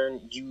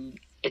modern.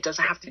 It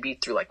doesn't have to be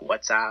through like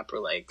WhatsApp or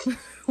like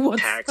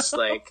What's text.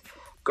 Like,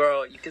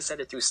 girl, you can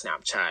send it through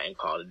Snapchat and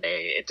call it a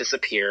day. It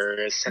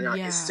disappears. Send it on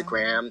Yeah.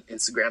 Instagram.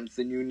 Instagram's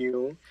the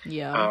new.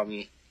 Yeah.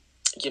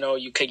 You know,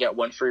 you could get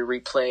one free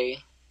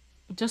replay.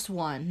 Just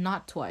one,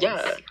 not twice.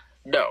 Yeah.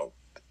 No.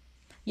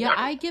 Yeah, No.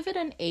 I give it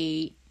an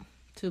 8,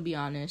 to be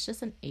honest.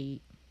 Just an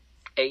 8.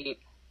 8.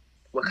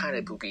 What kind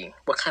of boobie?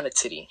 What kind of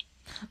titty?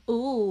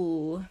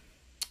 Ooh.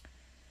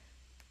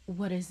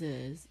 What is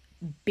this?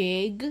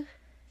 Big.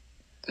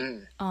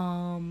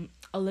 A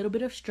little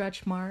bit of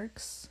stretch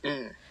marks.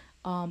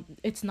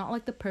 It's not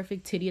like the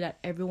perfect titty that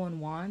everyone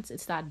wants.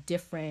 It's that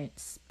different,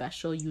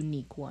 special,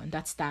 unique one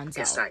that stands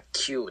It's out.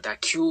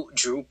 that cute,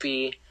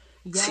 droopy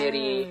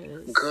titty.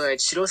 Yes.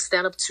 Good. She don't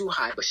stand up too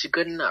high, but she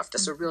good enough.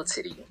 That's a real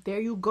titty. There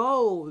you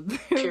go. There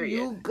Period.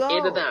 you go.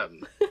 8 of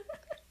them.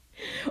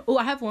 Oh,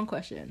 I have one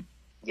question.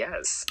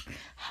 Yes.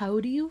 How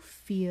do you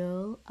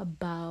feel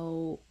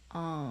about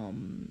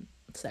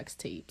sex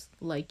tapes?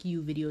 Like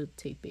you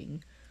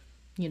videotaping,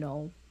 you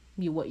know,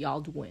 what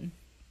y'all doing.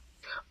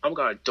 Oh my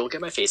god, don't get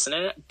my face in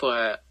it,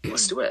 but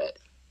let's do it.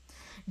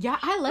 Yeah,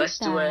 I like Let's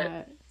that. do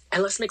it.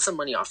 And let's make some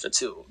money off it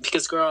too.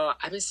 Because girl,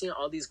 I've been seeing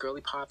all these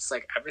girly pops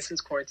like ever since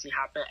quarantine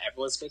happened.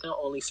 Everyone's making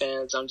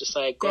OnlyFans. I'm just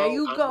like, girl, There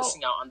you I'm go.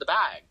 missing out on the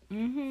bag.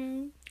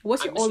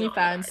 What's I'm your missing out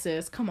on OnlyFans, that.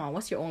 sis? Come on,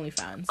 what's your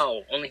OnlyFans?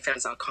 Oh,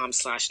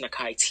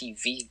 OnlyFans.com/Nakai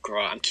TV,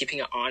 girl. I'm keeping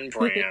it on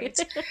brand.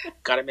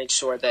 Gotta make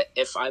sure that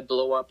if I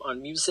blow up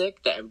on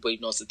music, that everybody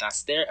knows that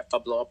that's there. If I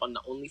blow up on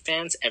the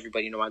OnlyFans,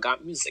 everybody know I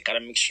got music.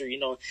 Gotta make sure, you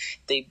know,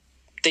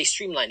 they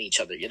streamline each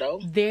other, you know?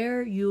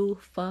 There you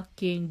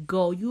fucking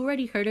go. You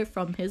already heard it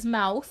from his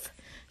mouth.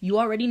 You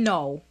already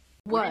know.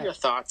 What are your What?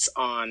 thoughts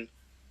on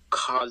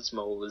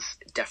Cosmo's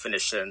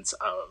definitions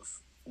of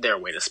their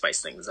way to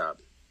spice things up?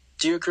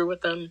 Do you agree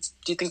with them?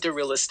 Do you think they're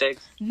realistic?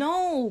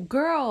 No,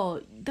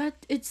 girl.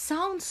 It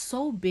sounds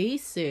so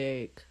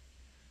basic.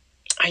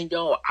 I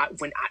know.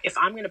 If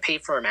I'm going to pay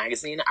for a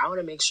magazine, I want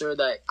to make sure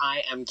that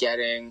I am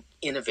getting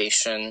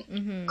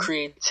innovation,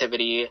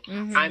 creativity.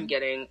 I'm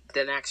getting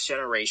the next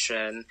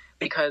generation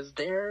because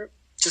they're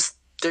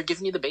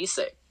giving you the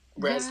basic.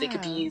 Whereas they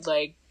could be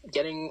like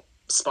getting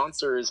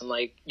sponsors and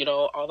like, you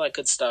know, all that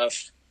good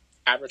stuff.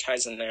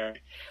 Advertising there.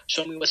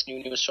 Show me what's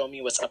new, show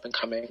me what's up and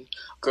coming.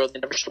 Girl, they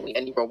never showed me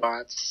any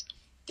robots.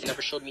 They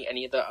never showed me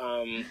any of the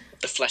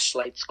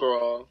fleshlights,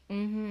 girl. They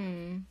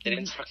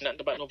didn't talk nothing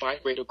about no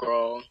vibrator,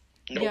 girl.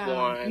 No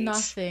wands.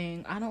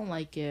 Nothing. I don't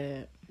like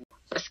it.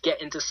 Let's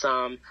get into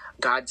some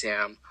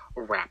goddamn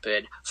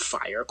rapid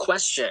fire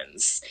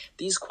questions.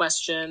 These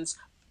questions,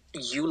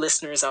 you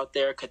listeners out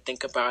there could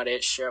think about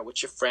it, share it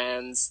with your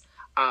friends.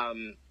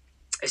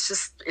 It's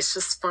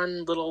just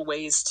fun little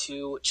ways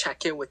to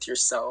check in with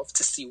yourself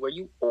to see where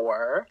you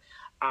are.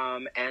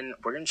 And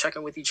we're gonna check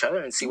in with each other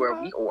and see where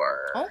we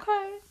are.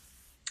 Okay.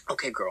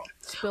 Okay, girl.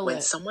 Spill When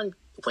it.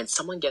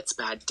 someone gets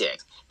bad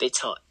dick, they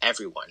tell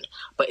everyone.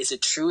 But is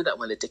it true that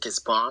when the dick is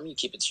bomb, you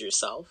keep it to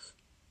yourself?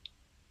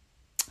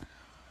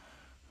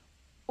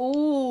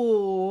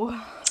 Ooh.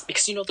 Because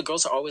Because, you know, the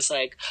girls are always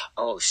like,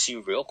 oh, she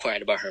real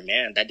quiet about her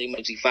man. That dick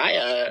might be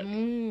fire.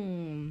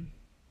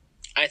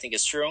 I think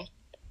it's true.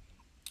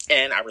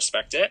 And I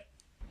respect it.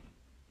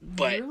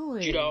 But,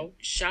 Really? you know,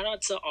 shout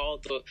out to all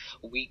the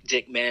weak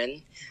dick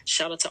men.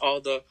 Shout out to all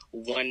the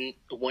 1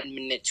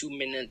 minute, 2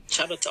 minute.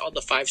 Shout out to all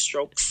the 5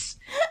 strokes.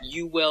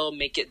 You will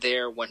make it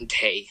there one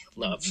day,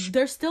 love.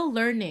 They're still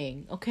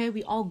learning, okay?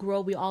 We all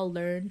grow, we all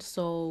learn.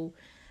 So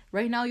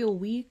right now you're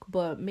weak,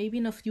 but maybe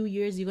in a few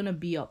years you're gonna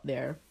be up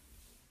there.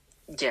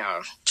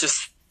 Yeah,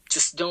 just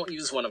don't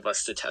use one of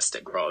us to test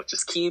it, girl.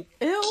 Just keep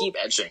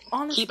edging.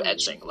 Honestly. Keep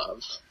edging,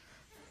 love.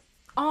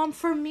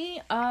 For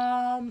me,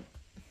 I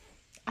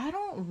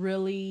don't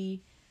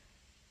really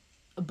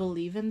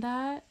believe in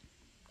that.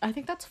 I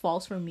think that's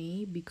false for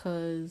me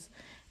because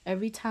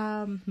every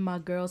time my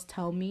girls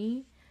tell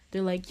me,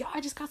 they're like, yo, I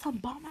just got some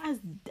bomb ass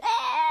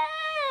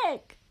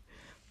dick.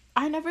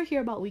 I never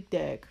hear about weak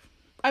dick.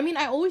 I mean,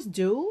 I always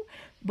do,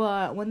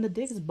 but when the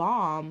dick's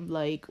bomb,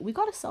 like, we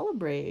gotta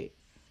celebrate.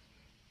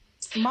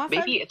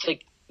 Maybe it's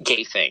like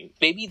gay thing.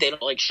 Maybe they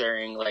don't like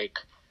sharing, like,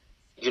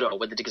 you know,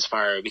 when the dick is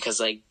fire because,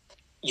 like,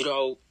 you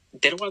know,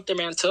 they don't want their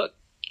man took.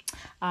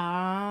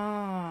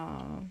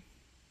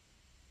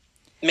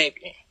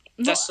 Maybe.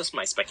 That's just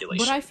my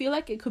speculation. But I feel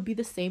like it could be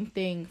the same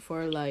thing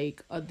for,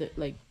 like, other,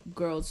 like,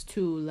 girls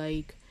too.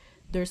 Like,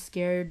 they're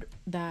scared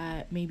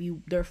that maybe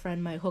their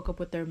friend might hook up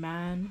with their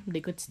man. They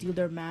could steal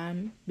their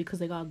man because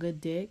they got a good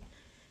dick.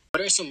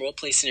 What are some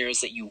roleplay scenarios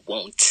that you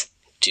won't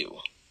do?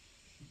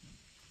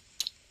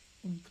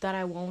 That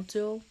I won't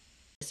do?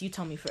 You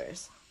tell me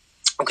first.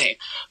 Okay,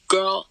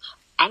 girl,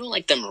 I don't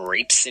like them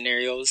rape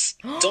scenarios.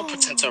 Don't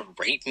pretend to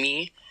rape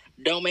me.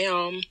 No,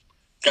 ma'am.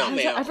 No, Has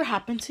ma'am. that ever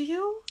happened to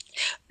you?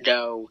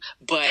 No,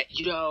 but,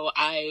 you know,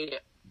 I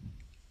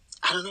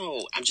don't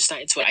know. I'm just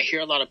not into it. I hear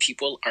a lot of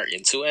people are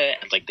into it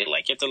and, like, they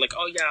like it. They're like,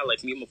 oh, yeah,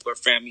 like, me and my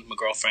boyfriend, me and my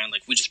girlfriend,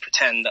 like, we just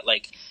pretend that,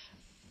 like,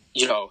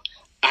 you know,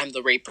 I'm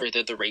the raper,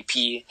 they're the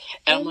rapee.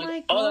 And I'm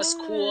like, oh, that's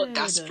cool.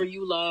 That's for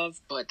you,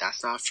 love, but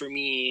that's not for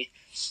me.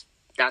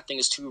 That thing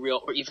is too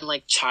real. Or even,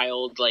 like,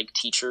 child, like,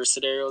 teacher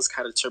scenarios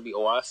kind of turn me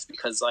off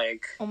because,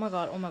 like... Oh, my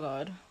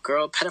God.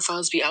 Girl,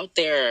 pedophiles be out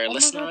there.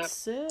 Let's not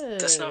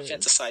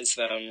fantasize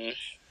them.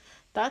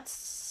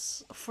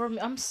 That's... For me,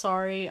 I'm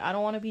sorry. I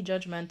don't want to be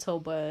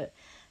judgmental, but...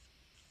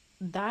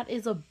 That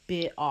is a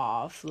bit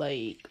off.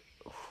 Like,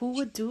 who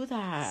would do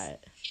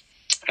that?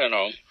 I don't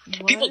know.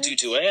 What? People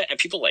do it, and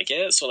people like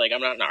it, so, like,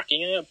 I'm not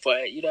knocking it,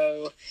 but, you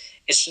know,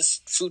 it's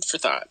just food for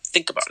thought.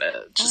 Think about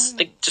it. Just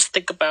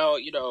think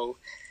about, you know...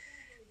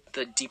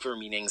 the deeper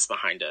meanings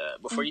behind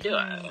it before you do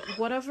it.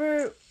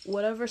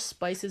 Whatever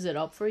spices it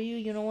up for you,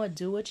 you know what,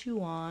 do what you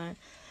want.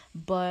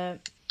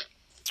 But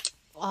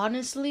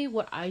honestly,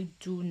 what I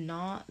do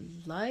not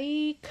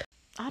like,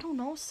 I don't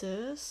know,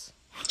 sis.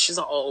 She's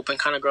an all open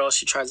kind of girl.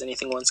 She tries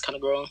anything once kind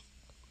of girl.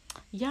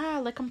 Yeah,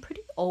 like, I'm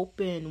pretty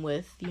open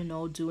with, you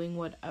know, doing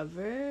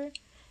whatever,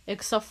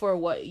 except for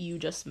what you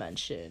just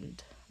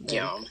mentioned. Like,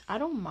 Yeah, I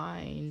don't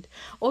mind.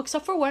 Oh,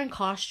 except for wearing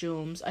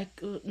costumes.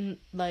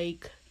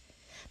 Like,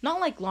 not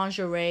like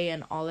lingerie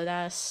and all of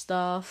that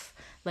stuff.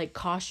 Like,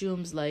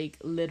 costumes, like,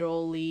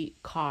 literally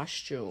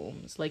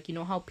costumes. Like, you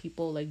know how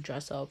people, like,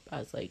 dress up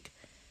as, like,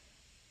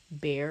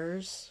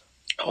 bears?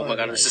 Oh my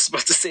god, I was just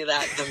about to say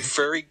that. Them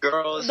furry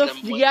girls.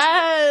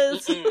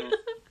 Yes!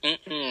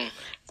 Mm-mm.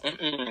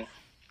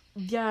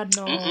 Yeah,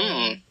 no.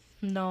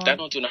 No. That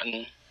don't do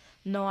nothing.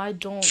 No, I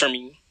don't. For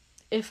me.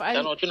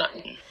 That don't do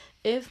nothing.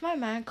 If my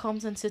man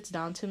comes and sits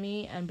down to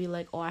me and be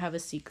like, oh, I have a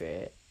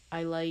secret.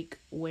 I like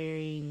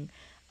wearing...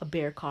 a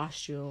bear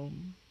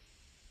costume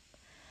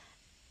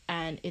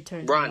and it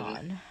turns me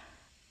on.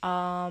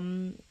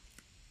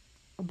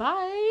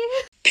 Bye.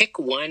 Pick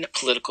one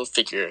political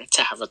figure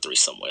to have a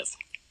threesome with.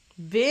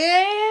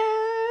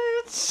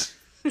 Bitch.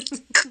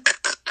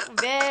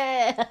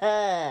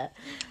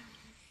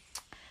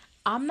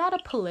 I'm not a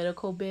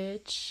political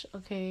bitch,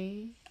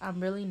 okay?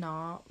 I'm really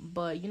not.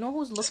 But you know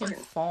who's looking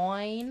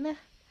fine?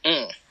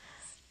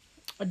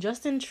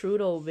 Justin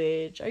Trudeau,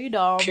 bitch. Are you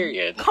dumb?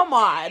 Period. Come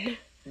on.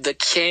 The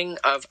king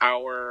of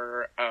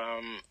our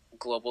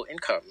global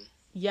income.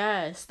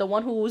 Yes, the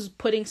one who's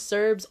putting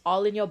Serbs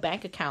all in your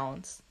bank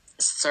accounts.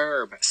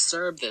 Serb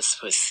this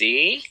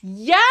pussy.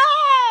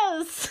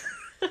 Yes!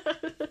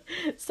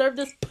 Serve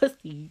this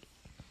pussy.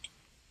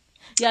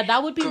 Yeah,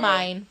 that would be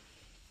mine.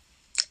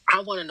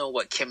 I want to know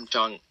what Kim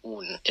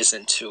Jong-un is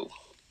into.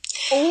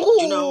 Ooh.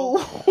 You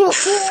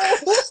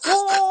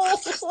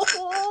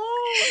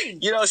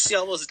know, she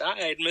almost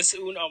died. Miss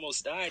Un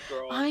almost died,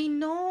 girl. I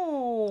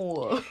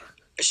know.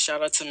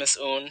 Shout out to Miss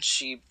Un.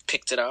 She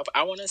picked it up.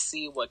 I want to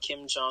see what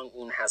Kim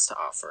Jong-un has to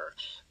offer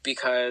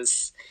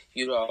because,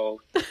 you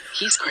know,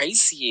 he's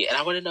crazy. And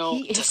I want to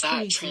know, does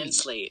that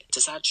translate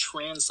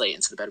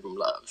into the bedroom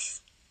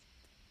love?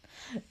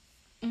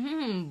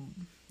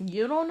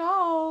 You don't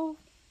know.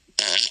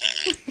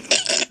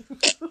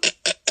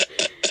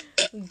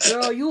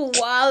 Girl, you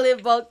wild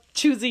about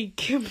choosing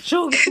Kim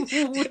Jong-un.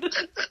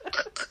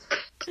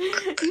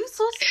 You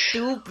so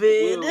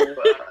stupid. Ooh,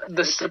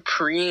 the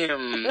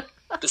supreme.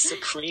 The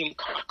supreme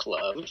cock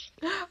love.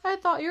 I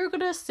thought you were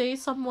gonna say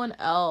someone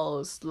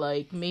else,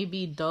 like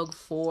maybe Doug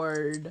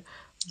Ford,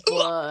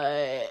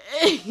 but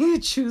you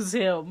choose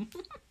him.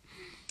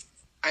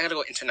 I gotta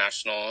go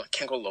international.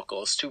 Can't go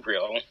local. It's too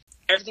real.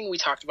 Everything we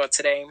talked about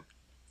today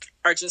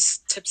are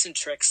just tips and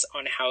tricks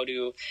on how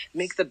to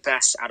make the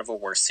best out of a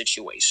worse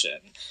situation.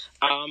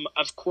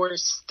 Of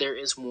course, there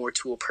is more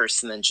to a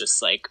person than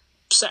just like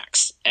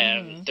sex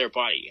and their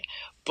body.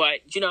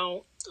 But, you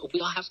know, we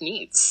all have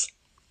needs.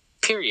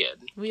 Period.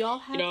 We all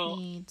have You know,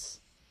 needs.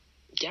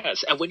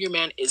 Yes. And when your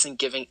man isn't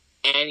giving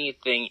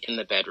anything in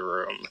the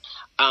bedroom,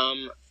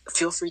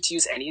 feel free to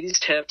use any of these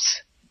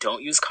tips.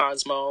 Don't use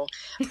Cosmo.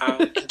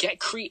 And get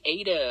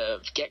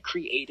creative. Get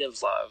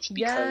creative, love.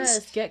 Because,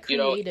 Yes, get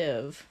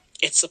creative.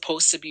 It's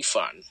supposed to be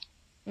fun.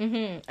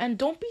 And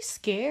don't be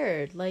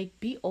scared. Like,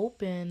 be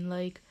open.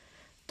 Like,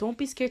 don't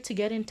be scared to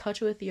get in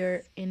touch with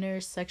your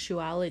inner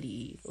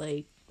sexuality.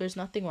 Like, there's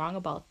nothing wrong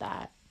about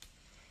that.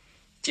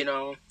 You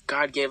know,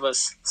 God gave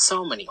us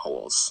so many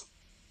holes.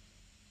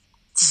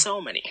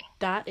 So many.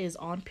 That is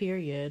on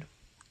period.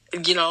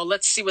 You know,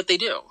 let's see what they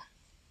do.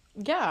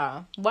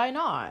 Yeah, why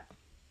not?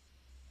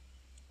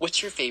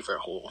 What's your favorite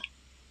hole?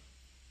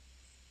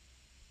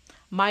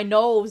 My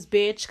nose,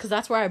 bitch, because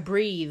that's where I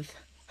breathe.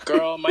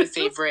 Girl, my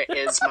favorite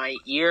is my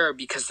ear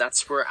because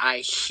that's where I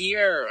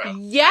hear.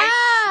 Yes!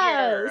 I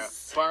hear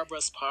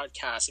Barbara's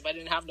podcast. If I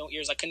didn't have no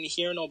ears, I couldn't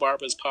hear no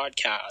Barbara's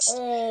podcast.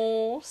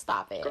 Oh,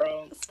 stop it.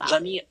 Girl,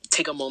 Let me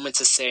take a moment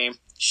to say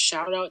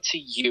shout out to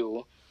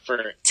you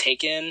for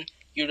taking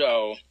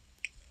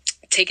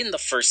the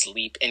first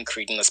leap in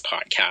creating this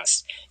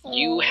podcast.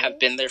 You have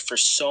been there for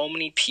so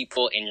many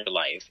people in your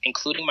life,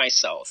 including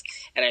myself.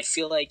 And I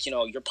feel like, you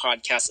know, your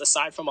podcast,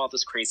 aside from all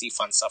this crazy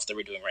fun stuff that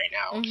we're doing right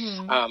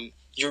now,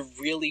 you're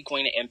really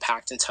going to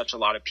impact and touch a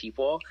lot of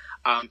people.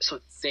 So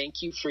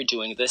thank you for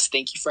doing this.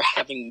 Thank you for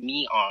having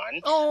me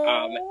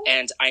on.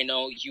 And I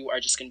know you are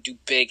just going to do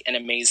big and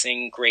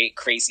amazing, great,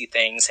 crazy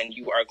things. And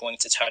you are going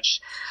to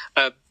touch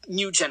a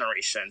new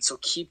generation. So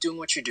keep doing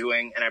what you're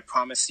doing. And I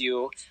promise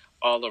you,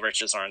 all the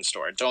riches are in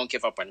store. Don't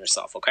give up on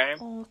yourself, okay?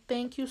 Oh,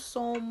 thank you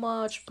so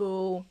much,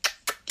 boo.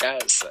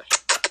 Yes.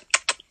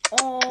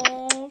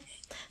 Oh,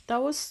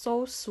 that was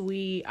so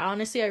sweet.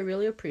 Honestly, I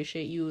really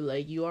appreciate you.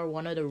 Like, you are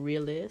one of the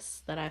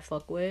realists that I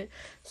fuck with.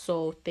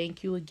 So,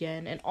 thank you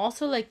again. And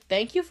also, like,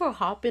 thank you for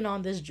hopping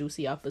on this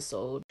juicy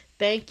episode.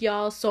 Thank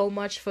y'all so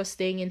much for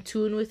staying in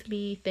tune with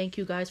me. Thank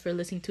you guys for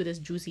listening to this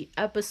juicy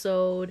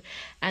episode.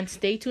 And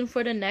stay tuned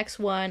for the next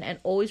one. And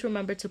always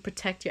remember to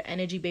protect your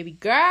energy, baby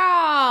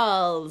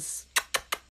girls.